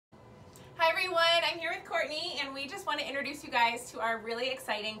everyone, I'm here with Courtney and we just want to introduce you guys to our really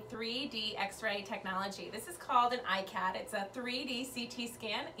exciting 3D X-ray technology. This is called an iCAD. It's a 3D CT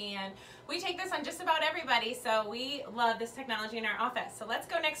scan and we take this on just about everybody, so we love this technology in our office. So let's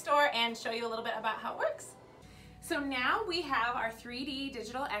go next door and show you a little bit about how it works. So now we have our 3D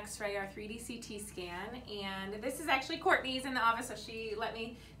digital X-ray, our 3D CT scan, and this is actually Courtney's in the office, so she let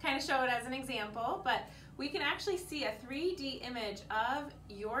me kind of show it as an example, but we can actually see a 3D image of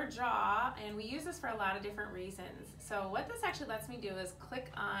your jaw, and we use this for a lot of different reasons. So what this actually lets me do is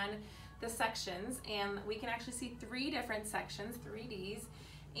click on the sections, and we can actually see 3 different sections, 3Ds,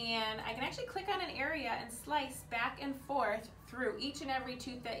 and I can actually click on an area and slice back and forth through each and every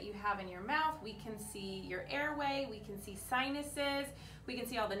tooth that you have in your mouth. We can see your airway, we can see sinuses, we can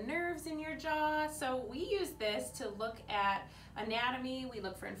see all the nerves in your jaw. So we use this to look at anatomy, we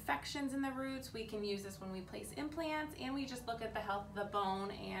look for infections in the roots, we can use this when we place implants, and we just look at the health of the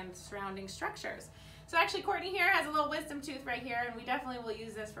bone and surrounding structures. So actually Courtney here has a little wisdom tooth right here, and we definitely will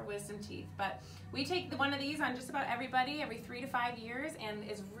use this for wisdom teeth. But we take one of these on just about everybody every 3 to 5 years, and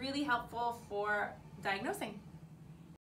is really helpful for diagnosing.